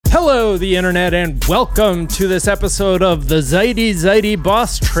Hello, the internet, and welcome to this episode of the Zeity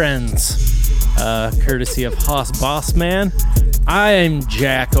Bosstrends, courtesy of Haas Bossman. I'm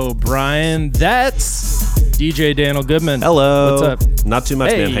Jack O'Brien. That's DJ Daniel Goodman. Hello. What's up? Not too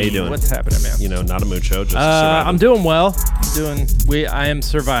much, Hey, man. How you doing? What's happening, man? You know, not a mucho, just surviving. I'm doing well. I am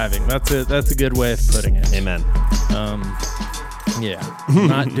surviving. That's a good way of putting it. Amen. Yeah,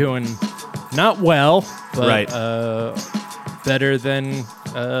 not well, but Right. Better than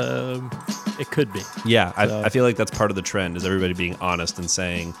it could be. Yeah, I feel like that's part of the trend, is everybody being honest and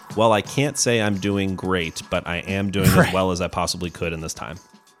saying, well, I can't say I'm doing great, but I am doing as well as I possibly could in this time.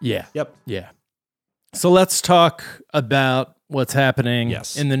 Yeah. Yep. Yeah. So let's talk about what's happening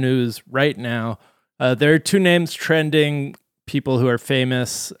in the news right now. There are two names trending, people who are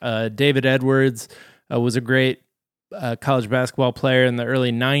famous. David Edwards was a great college basketball player in the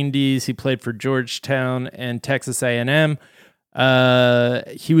early 90s. He played for Georgetown and Texas A&M.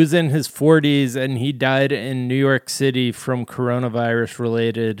 He was in his 40s and he died in New York City from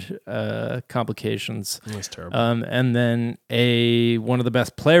coronavirus-related complications. That's terrible. And then one of the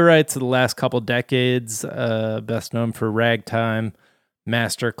best playwrights of the last couple decades, best known for Ragtime,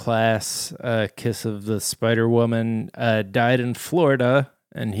 Masterclass, Kiss of the Spider Woman, died in Florida,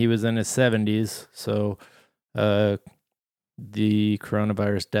 and he was in his 70s. So the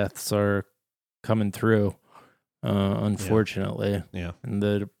coronavirus deaths are coming through. Unfortunately. Yeah. And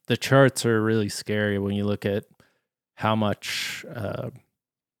the charts are really scary when you look at how much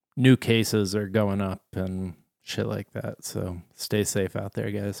new cases are going up and shit like that. So stay safe out there,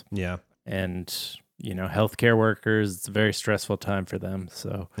 guys. Yeah. And, healthcare workers, it's a very stressful time for them.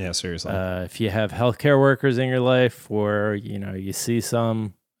 So yeah, seriously. if you have healthcare workers in your life, or, you see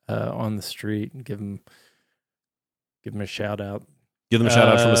some on the street, give them a shout out. Give them a shout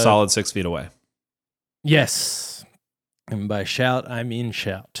out from a solid 6 feet away. Yes. And by shout, I mean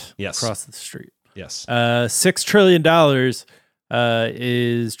shout. Yes. Across the street. Yes. $6 trillion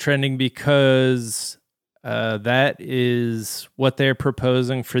is trending because that is what they're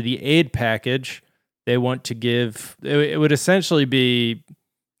proposing for the aid package. They want to give, it would essentially be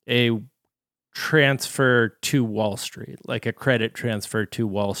a transfer to Wall Street, like a credit transfer to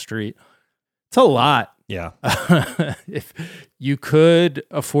Wall Street. It's a lot. Yeah. If you could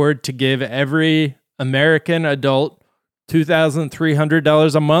afford to give every American adult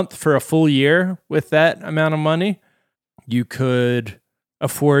 $2,300 a month for a full year with that amount of money, you could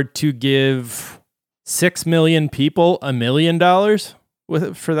afford to give 6 million people $1 million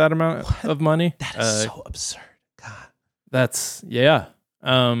for that amount of money. That's so absurd. God. That's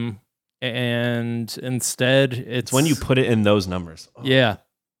and instead it's when you put it in those numbers. Oh. Yeah.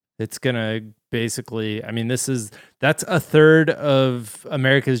 It's gonna basically, that's a third of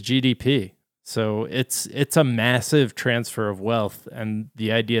America's GDP. So it's a massive transfer of wealth, and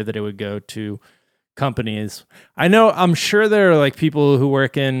the idea that it would go to companies. I'm sure there are like people who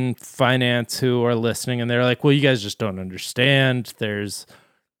work in finance who are listening, and they're like, well, you guys just don't understand. There's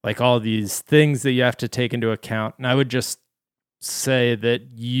like all these things that you have to take into account. And I would just say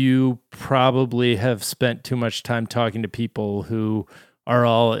that you probably have spent too much time talking to people who are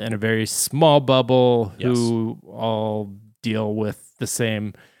all in a very small bubble, who all deal with the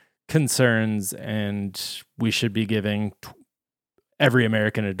same concerns, and we should be giving every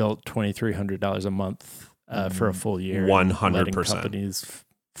American adult $2,300 a month for a full year. 100%. Companies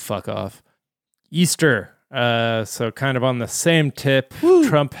fuck off. Easter. So kind of on the same tip,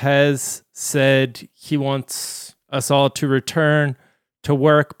 Trump has said he wants us all to return to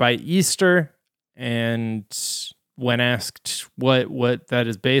work by Easter, and when asked what that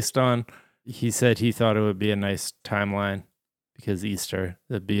is based on, he said he thought it would be a nice timeline. Because Easter,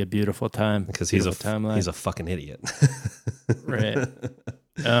 that'd be a beautiful time. Because he's a fucking idiot. Right.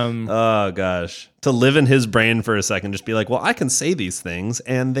 Oh, gosh. To live in his brain for a second, just be like, well, I can say these things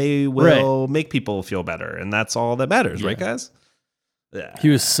and they will make people feel better. And that's all that matters, right, guys? Yeah. He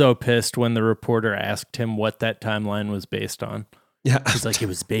was so pissed when the reporter asked him what that timeline was based on. Yeah. He's like, it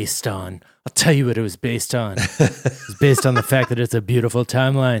was based on, I'll tell you what it was based on. It was based on the fact that it's a beautiful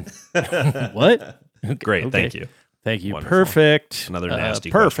timeline. What? Great. Okay. Thank you. Thank you. Wonderful. Perfect. Another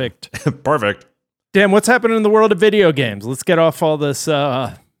nasty perfect. Perfect. Damn, what's happening in the world of video games? Let's get off all this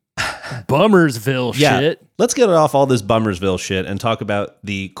Bummersville shit. Let's get off all this Bummersville shit and talk about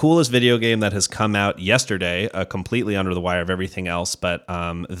the coolest video game that has come out yesterday, completely under the wire of everything else. But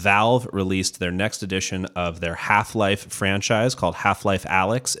Valve released their next edition of their Half-Life franchise called Half-Life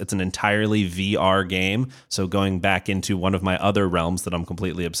Alyx. It's an entirely VR game, so going back into one of my other realms that I'm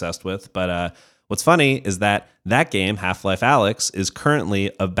completely obsessed with. But what's funny is that game, Half-Life Alyx, is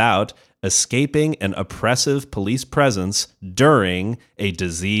currently about escaping an oppressive police presence during a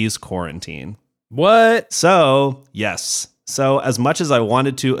disease quarantine. What? So, yes. So, as much as I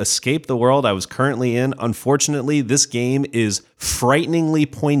wanted to escape the world I was currently in, unfortunately, this game is frighteningly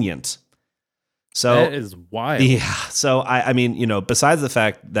poignant. So that is wild. Yeah. So I mean, besides the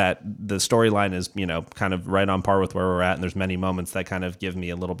fact that the storyline is, kind of right on par with where we're at, and there's many moments that kind of give me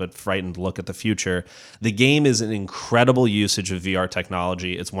a little bit frightened look at the future, the game is an incredible usage of VR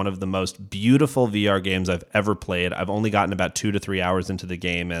technology. It's one of the most beautiful VR games I've ever played. I've only gotten about 2 to 3 hours into the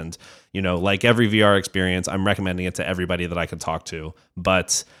game, and like every VR experience, I'm recommending it to everybody that I can talk to.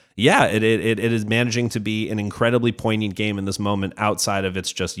 But yeah, it is managing to be an incredibly poignant game in this moment outside of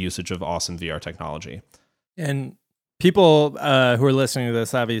its just usage of awesome VR technology. And people who are listening to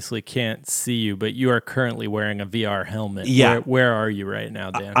this obviously can't see you, but you are currently wearing a VR helmet. Yeah. Where are you right now,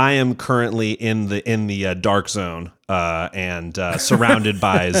 Dan? I am currently in the dark zone and surrounded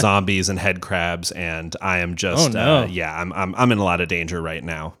by zombies and head crabs, and I am just I'm in a lot of danger right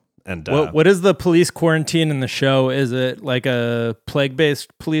now. And what is the police quarantine in the show? Is it like a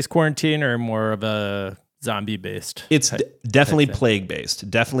plague-based police quarantine or more of a zombie-based? It's definitely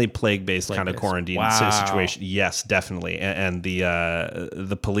plague-based. Definitely plague-based kind of quarantine situation. Yes, definitely. And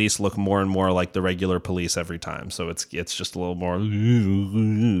the police look more and more like the regular police every time. So it's just a little more.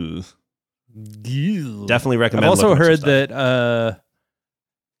 Definitely recommend. I've also heard that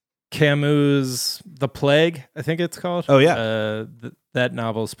Camus' The Plague, I think it's called. Oh yeah. That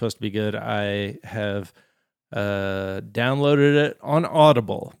novel is supposed to be good. I have downloaded it on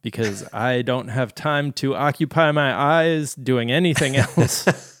Audible because I don't have time to occupy my eyes doing anything else.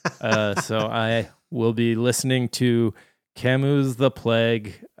 So I will be listening to Camus' The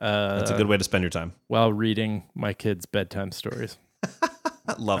Plague. That's a good way to spend your time. While reading my kids' bedtime stories.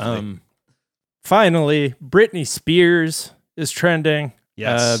 Lovely. Finally, Britney Spears is trending.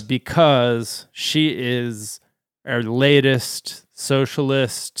 Yes. Because she is our latest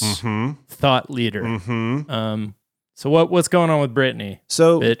socialist thought leader. Mm-hmm. So what's going on with Britney?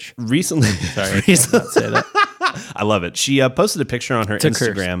 So bitch. Recently, sorry, I did not say that. I love it. She posted a picture on her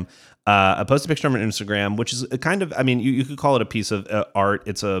Instagram. Which is a kind of, I mean, you could call it a piece of art.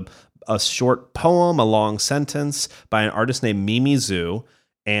 It's a short poem, a long sentence by an artist named Mimi Zhu,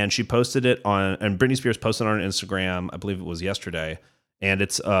 and she posted it and Britney Spears posted it on her Instagram. I believe it was yesterday. And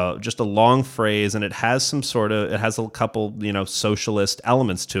it's just a long phrase, and it has a couple, socialist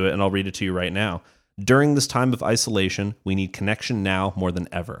elements to it, and I'll read it to you right now. During this time of isolation, we need connection now more than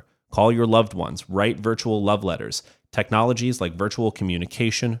ever. Call your loved ones, write virtual love letters. Technologies like virtual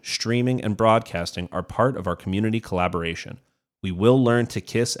communication, streaming, and broadcasting are part of our community collaboration. We will learn to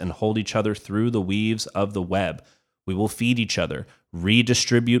kiss and hold each other through the weaves of the web. We will feed each other,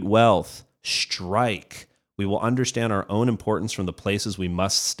 redistribute wealth, strike. We will understand our own importance from the places we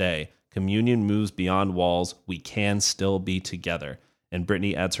must stay. Communion moves beyond walls. We can still be together. And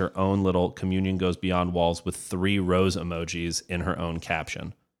Britney adds her own little communion goes beyond walls with 3 rose emojis in her own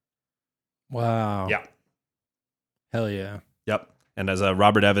caption. Wow. Yeah. Hell yeah. Yep. And as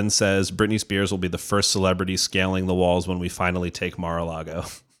Robert Evans says, Britney Spears will be the first celebrity scaling the walls when we finally take Mar-a-Lago.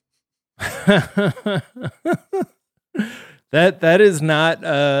 That is not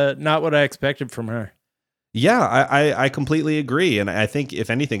what I expected from her. Yeah, I completely agree, and I think if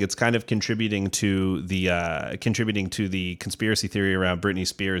anything, it's kind of contributing to the conspiracy theory around Britney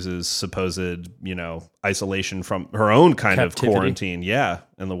Spears' supposed isolation from her own kind captivity. Of quarantine. Yeah,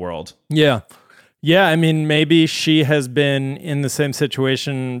 in the world. Yeah. I mean, maybe she has been in the same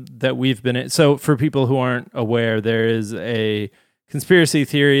situation that we've been in. So, for people who aren't aware, there is a conspiracy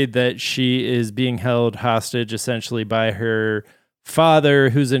theory that she is being held hostage essentially by her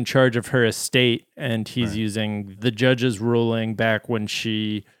father, who's in charge of her estate, and he's using the judge's ruling back when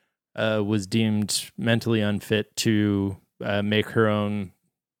she was deemed mentally unfit to make her own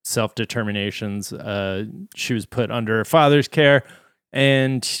self-determinations. She was put under her father's care,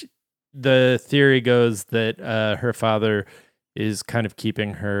 and the theory goes that her father is kind of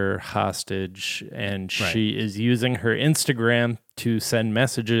keeping her hostage, and she is using her Instagram to send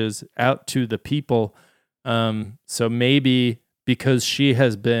messages out to the people. So maybe because she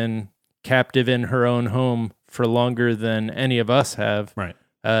has been captive in her own home for longer than any of us have,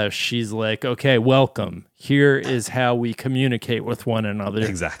 she's like, okay, welcome. Here is how we communicate with one another.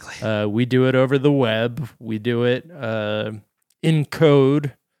 Exactly. We do it over the web. We do it in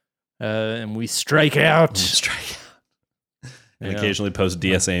code, and we strike out. And occasionally post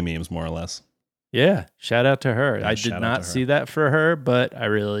DSA memes, more or less. Yeah, shout out to her. Yeah, I did not see that for her, but I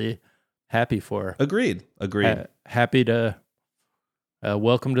really happy for her. Agreed. Happy to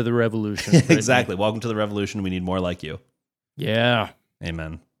welcome to the revolution. Exactly. Welcome to the revolution. We need more like you. Yeah.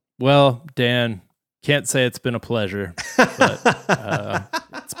 Amen. Well, Dan, can't say it's been a pleasure, but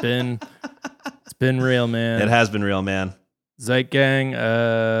it's been real, man. It has been real, man. Zeit Gang,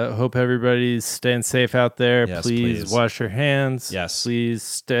 hope everybody's staying safe out there. Yes, please wash your hands. Yes. Please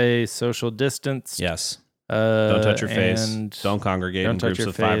stay social distance. Yes. Don't touch your face. Don't congregate in groups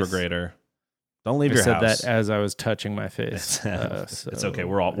of 5 or greater. Don't leave your house. I said that as I was touching my face. It's okay.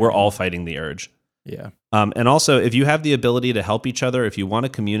 We're all fighting the urge. Yeah. And also, if you have the ability to help each other, if you want to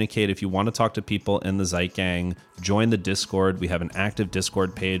communicate, if you want to talk to people in the Zeit Gang, join the Discord. We have an active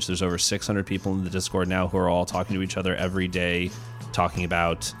Discord page. There's over 600 people in the Discord now who are all talking to each other every day, talking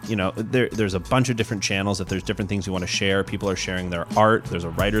about, there's a bunch of different channels. If there's different things you want to share, people are sharing their art. There's a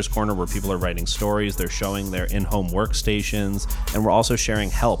writer's corner where people are writing stories. They're showing their in-home workstations. And we're also sharing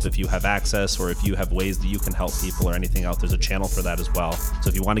help if you have access or if you have ways that you can help people or anything else. There's a channel for that as well. So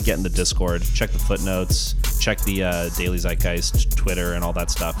if you want to get in the Discord, check the footnotes, check the Daily Zeitgeist Twitter and all that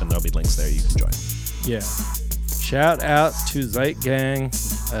stuff, and there'll be links there you can join. Yeah. Shout out to Zeit Gang.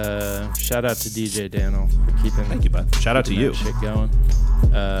 Shout out to DJ Daniel for keeping. Thank you, bud. Shout out to you. Shit going.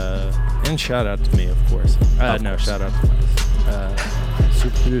 And shout out to me, of course. Shout out to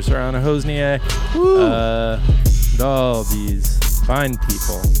super producer Anna Hosnier. And all these fine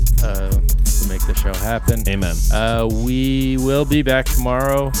people who make the show happen. Amen. We will be back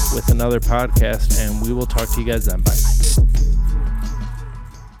tomorrow with another podcast, and we will talk to you guys then. Bye.